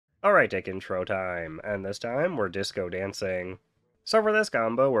Alright, take intro time, and this time we're disco dancing. So for this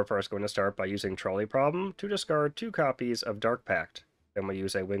combo, we're first going to start by using Trolley Problem to discard 2 copies of Dark Pact. Then we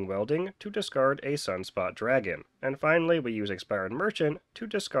use a Wing Welding to discard a Sunspot Dragon. And finally, we use Expired Merchant to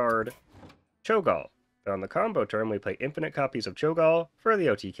discard Cho'gall. And on the combo turn, we play infinite copies of Cho'gall for the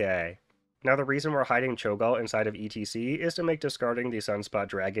OTK. Now the reason we're hiding Cho'gall inside of ETC is to make discarding the Sunspot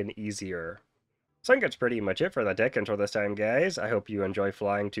Dragon easier. So I think that's pretty much it for the deck intro this time, guys. I hope you enjoy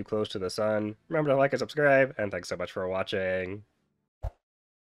flying too close to the sun. Remember to like and subscribe, and thanks so much for watching.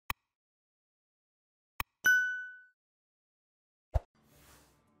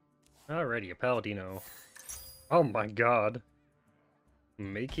 Alrighty, a Paladino. Oh my god.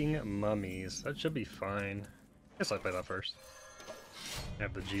 Making mummies. That should be fine. Guess I'll play that first. I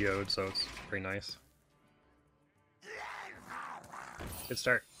have the geode, so it's pretty nice. Good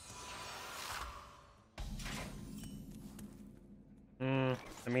start.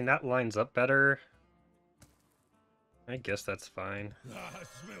 I mean, that lines up better. I guess that's fine.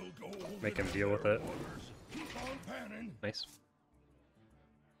 Make him deal with it. Nice.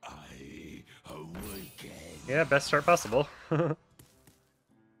 Yeah, best start possible.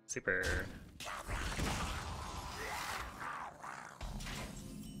 Super.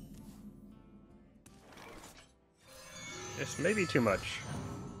 This may be too much.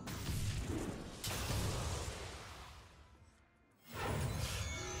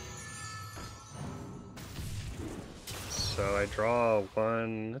 So I draw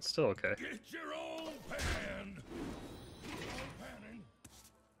one. It's still okay. Get your own pan.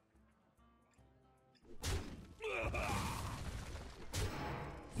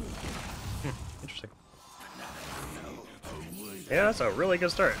 Interesting. Yeah, that's a really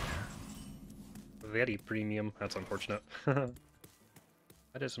good start. Very premium. That's unfortunate. That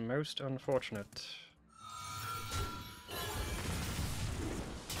is most unfortunate.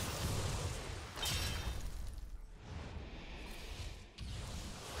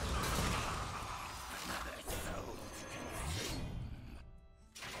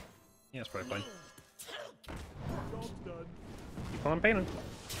 Yeah, it's probably fine. Keep on painting.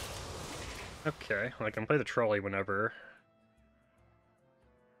 Okay, well, I can play the trolley whenever.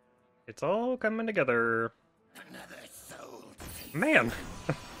 It's all coming together. Man!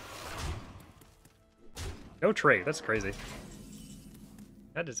 No trade, that's crazy.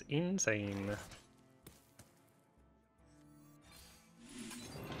 That is insane.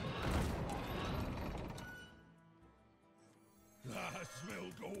 I smell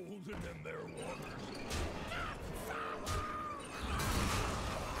gold in them there waters.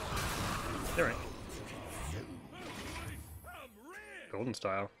 You're right. Golden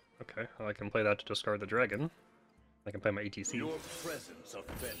style. Okay, well, I can play that to discard the dragon. I can play my ETC. Your presence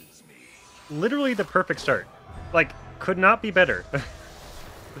offends me. Literally the perfect start. Like, could not be better.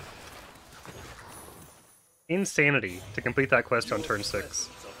 Insanity to complete that quest on turn 6.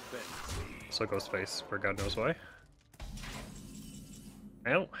 So Ghostface, for God knows why.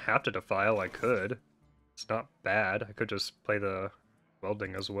 I don't have to Defile, I could. It's not bad. I could just play the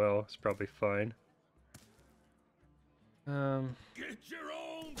Welding as well. It's probably fine. Get your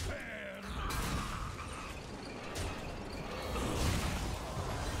own pan.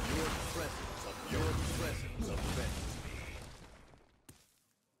 Your presence offends me.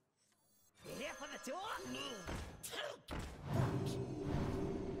 Here for the door?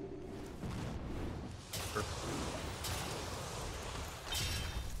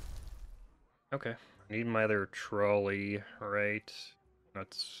 Okay. I need my other trolley, right?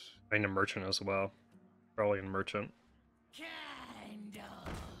 That's... I need a merchant as well. Trolley and merchant. Candle.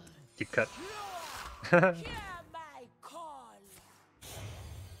 Deep cut. Hear my call.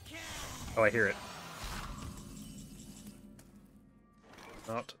 Oh, I hear it.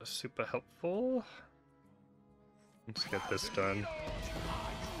 Not super helpful. Let's get this done.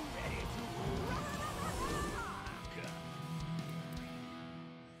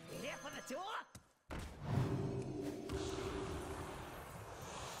 Here for the door?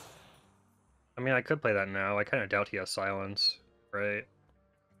 I mean, I could play that now. I kind of doubt he has silence, right?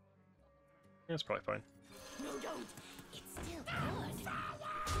 Yeah, it's probably fine. No, don't. It's still good.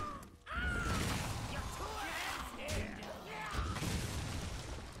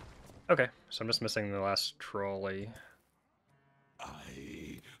 Okay, so I'm just missing the last trolley.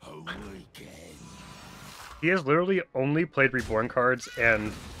 I awaken. He has literally only played Reborn cards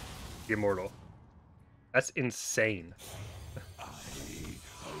and the Immortal. That's insane.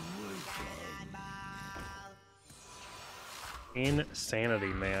 Insanity,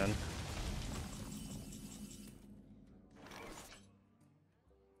 man.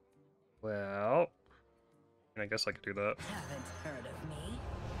 Well, I guess I could do that. Haven't heard of me.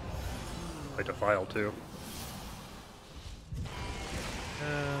 Like to file too.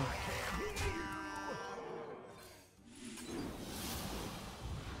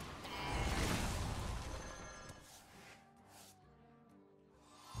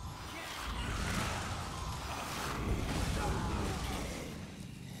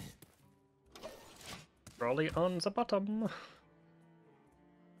 Trolley on the bottom.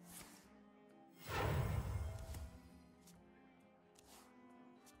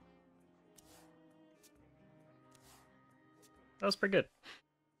 That was pretty good.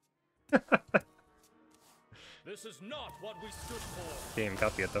 This is not what we stood for. Can't even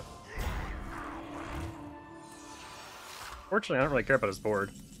copy it though. Fortunately, I don't really care about his board.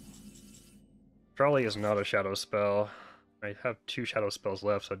 Trolley is not a shadow spell. I have 2 shadow spells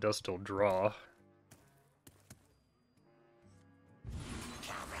left, so it does still draw.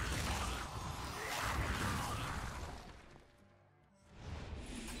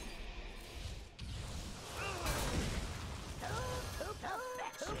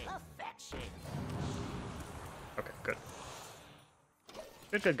 Okay, good.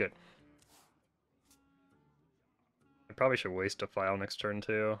 Good. I probably should waste a file next turn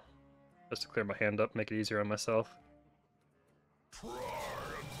too. Just to clear my hand up, make it easier on myself.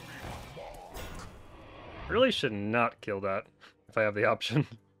 Really should not kill that if I have the option.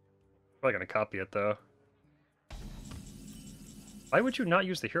 Probably gonna copy it though. Why would you not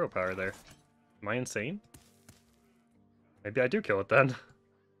use the hero power there? Am I insane? Maybe I do kill it then.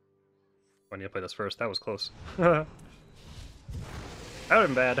 I need to play this first. That was close. That would've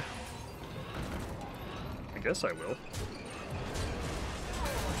been bad. I guess I will.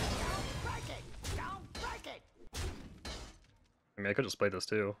 I mean, I could just play this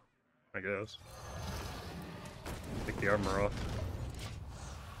too. I guess. Take the armor off.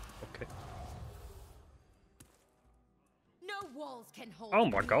 Okay. No walls can hold. Oh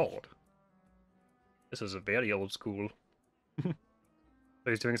my me. god. This is a very old school. So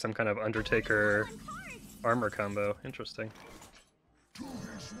he's doing some kind of Undertaker armor combo. Interesting.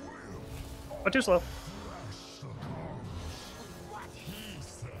 But too slow.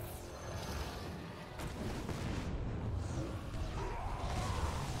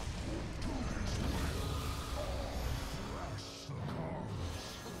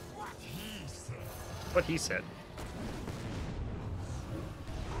 What he said.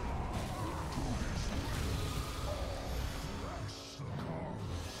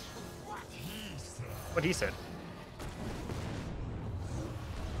 What he said.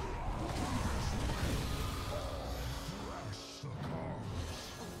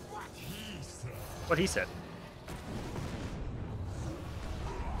 What he said.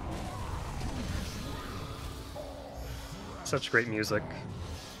 Such great music.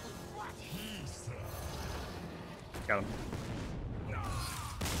 Got him.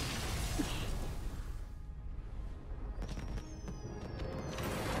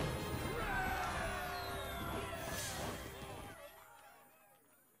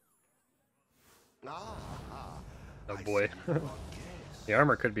 Oh boy. The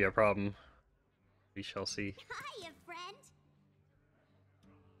armor could be a problem. We shall see. Hiya, friend.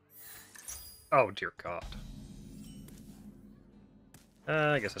 Oh dear god.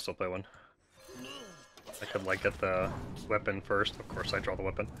 I guess I still play one. I could like get the weapon first. Of course I draw the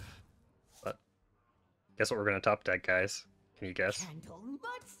weapon. But guess what we're gonna top deck, guys? Can you guess?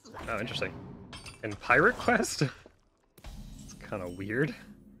 Oh, interesting. And Pirate Quest? It's kinda weird.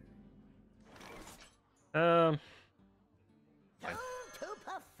 Fine.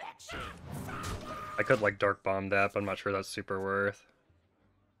 I could like Dark Bomb that, but I'm not sure that's super worth.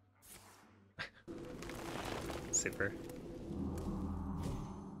 Super.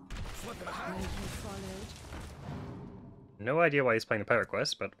 No idea why he's playing the Pirate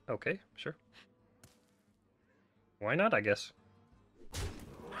Quest, but okay, sure. Why not, I guess.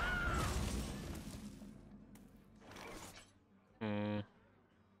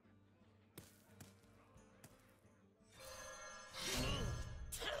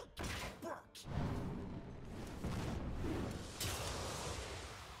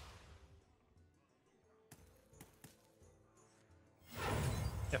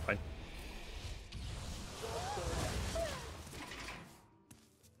 Yeah, fine.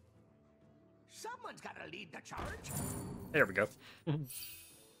 Someone's gotta lead the charge. There we go.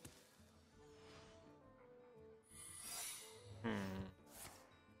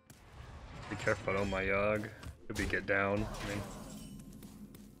 Be careful, oh my Yogg. Could be get down. I mean,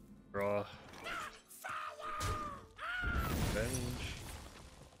 draw. Revenge.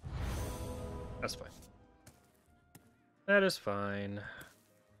 That's fine. That is fine.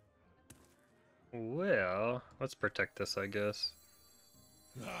 Well, let's protect this, I guess.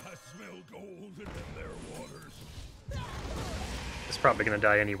 I smell gold in their waters. It's probably gonna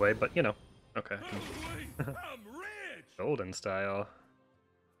die anyway, but you know. Okay. I'm rich! Golden style.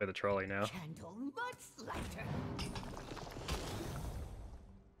 Play the trolley now. Candle much lighter.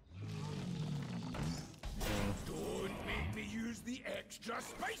 Don't make me use the extra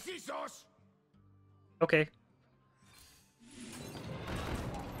spicy sauce! Okay.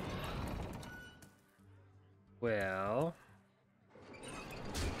 Well.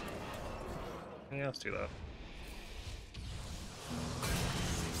 Yeah, let's do that.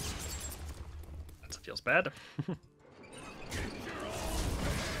 That feels bad.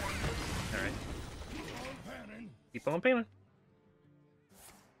 Alright. Keep on panning.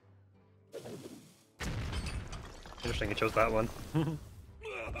 Interesting, he chose that one.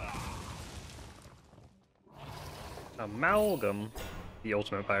 Amalgam. The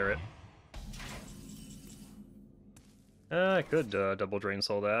ultimate pirate. I could double drain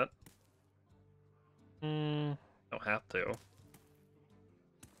soul that. Don't have to.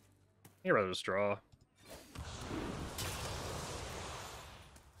 I'd rather just draw.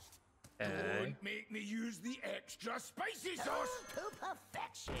 Okay. Don't make me use the extra spicy sauce! To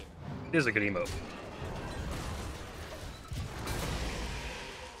perfection. It is a good emote.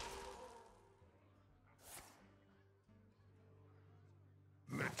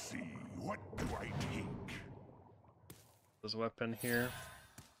 Let's see, what do I take? There's a weapon here.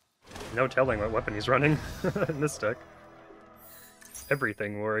 No telling what weapon he's running in this deck.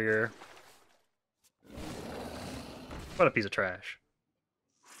 Everything warrior. What a piece of trash.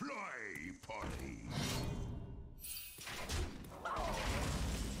 Fly party!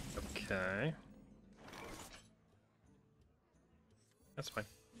 Okay. That's fine.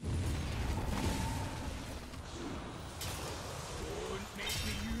 Don't make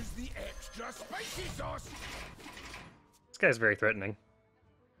me use the extra spicy sauce! This guy's very threatening.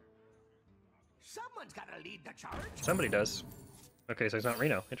 Someone's gotta lead the charge. Somebody does. Okay, so he's not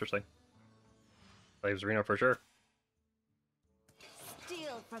Reno. Interesting. Thought he was Reno for sure.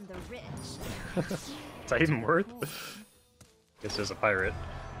 Steal from the rich. Is that even worth? Guess there's a pirate.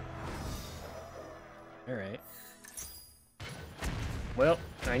 Alright. Well,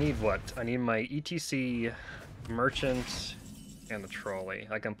 I need what? I need my ETC, merchant, and the trolley.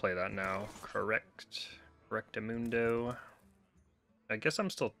 I can play that now. Correct. Rectamundo. I guess I'm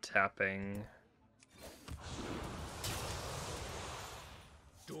still tapping.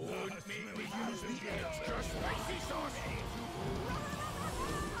 Don't make me use the extra spicy sauce!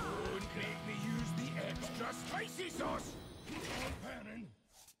 Don't make me use the extra spicy sauce!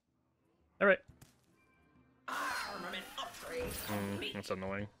 Alright. Armament upgrade complete. That's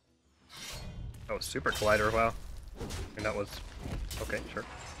annoying. Oh, Super Collider, wow. And that was... Okay, sure.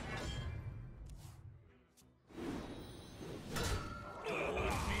 Don't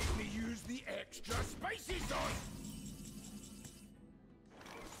make me use the extra spicy sauce!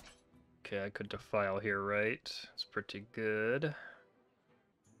 Okay, I could defile here, right? It's pretty good.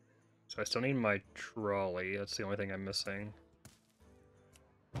 So I still need my trolley. That's the only thing I'm missing.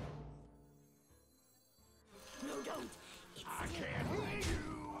 No, don't. I can't win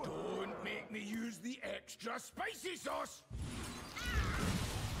you! Don't make me use the extra spicy sauce!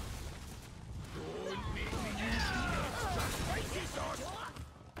 Don't make me use the extra spicy sauce!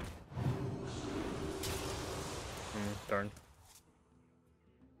 Darn.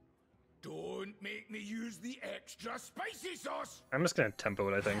 Don't make me use the extra spicy sauce! I'm just gonna tempo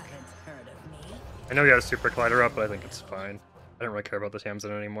it, I think. Haven't heard of me. I know he has Super Collider up, but I think it's fine. I don't really care about the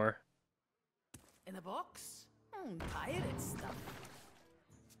Tamsin anymore. In the box? Pirate stuff.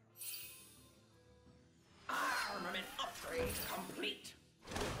 Armament upgrade complete.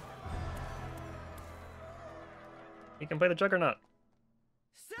 He can play the Juggernaut.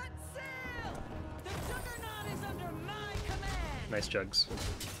 Set sail! The Juggernaut is under my command! Nice jugs.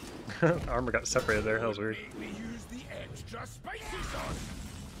 Armor got separated there, that was weird. Make me use the extra spicy sauce!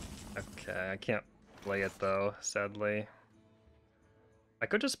 Okay, I can't play it though, sadly. I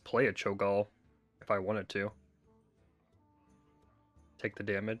could just play a Cho'gall if I wanted to. Take the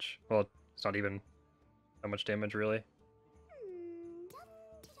damage. Well, it's not even that much damage, really.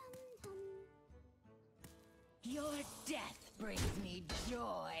 Your death brings me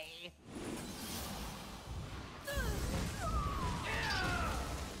joy.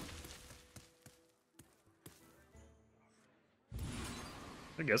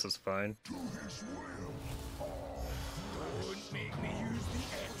 I guess it's fine. Don't make me use the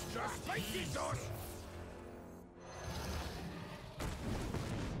extra spicy sauce!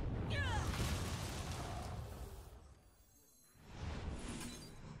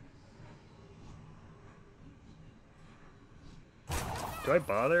 Do I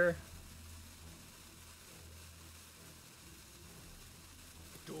bother?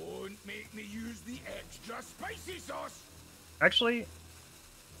 Don't make me use the extra spicy sauce. Actually,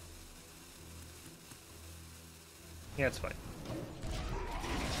 yeah, it's fine.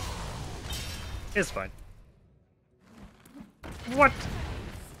 It's fine. What?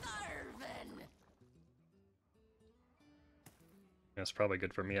 Starvin'. That's probably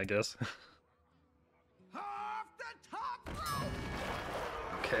good for me, I guess. Off the top rope.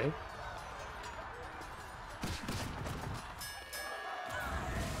 Okay.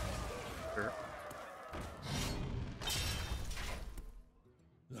 Sure.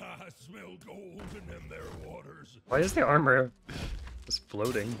 I smell gold in them there waters. Why is the armor just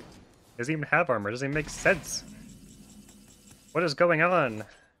floating? Doesn't even have armor. Doesn't even make sense. What is going on?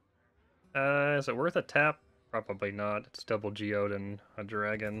 Is it worth a tap? Probably not. It's double geode and a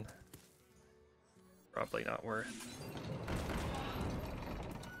dragon. Probably not worth.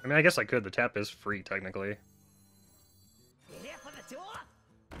 I mean, I guess I could. The tap is free, technically. Here for the tour?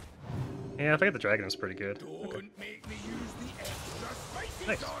 Yeah, I think the dragon is pretty good. Don't Okay. make me use the extra spicy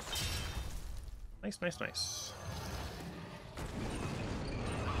Nice. sauce. Nice, nice, nice.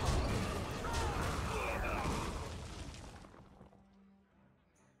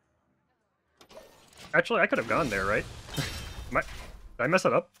 Actually, I could have gone there, right? Did I mess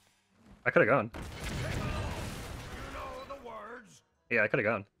it up? I could have gone. You know the words. Yeah, I could have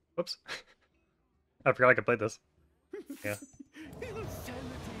gone. Whoops. I forgot I could play this. Yeah.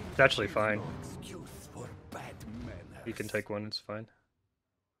 It's actually fine. Excuse for bad manners. You can take one, it's fine.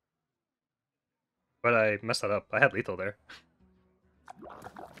 But I messed that up. I had lethal there.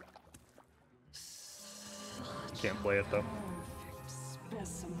 Can't play it though.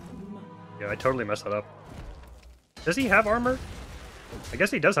 Yeah, I totally messed that up. Does he have armor? I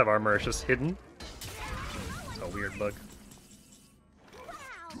guess he does have armor, it's just hidden. It's a weird bug.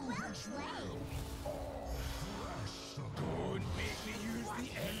 Don't make me use the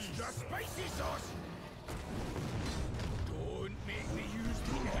extra spicy sauce. Don't make me use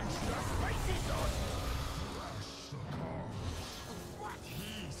the extra spicy sauce. What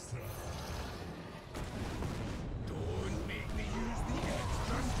he said. Don't make me use the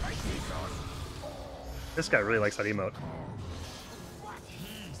extra spicy sauce. This guy really likes that emote. What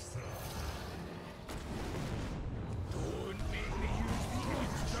he said. Don't make me use the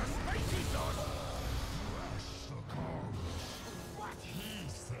extra spicy sauce. What he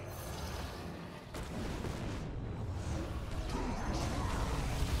said.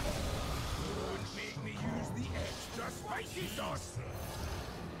 Don't make me use the extra spicy sauce.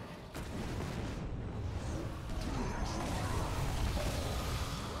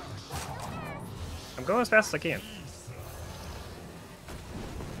 I'm going as fast as I can.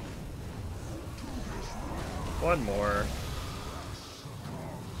 One more.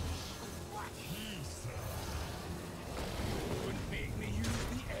 Don't make me use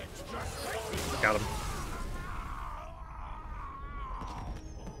the extra spicy sauce. Got him.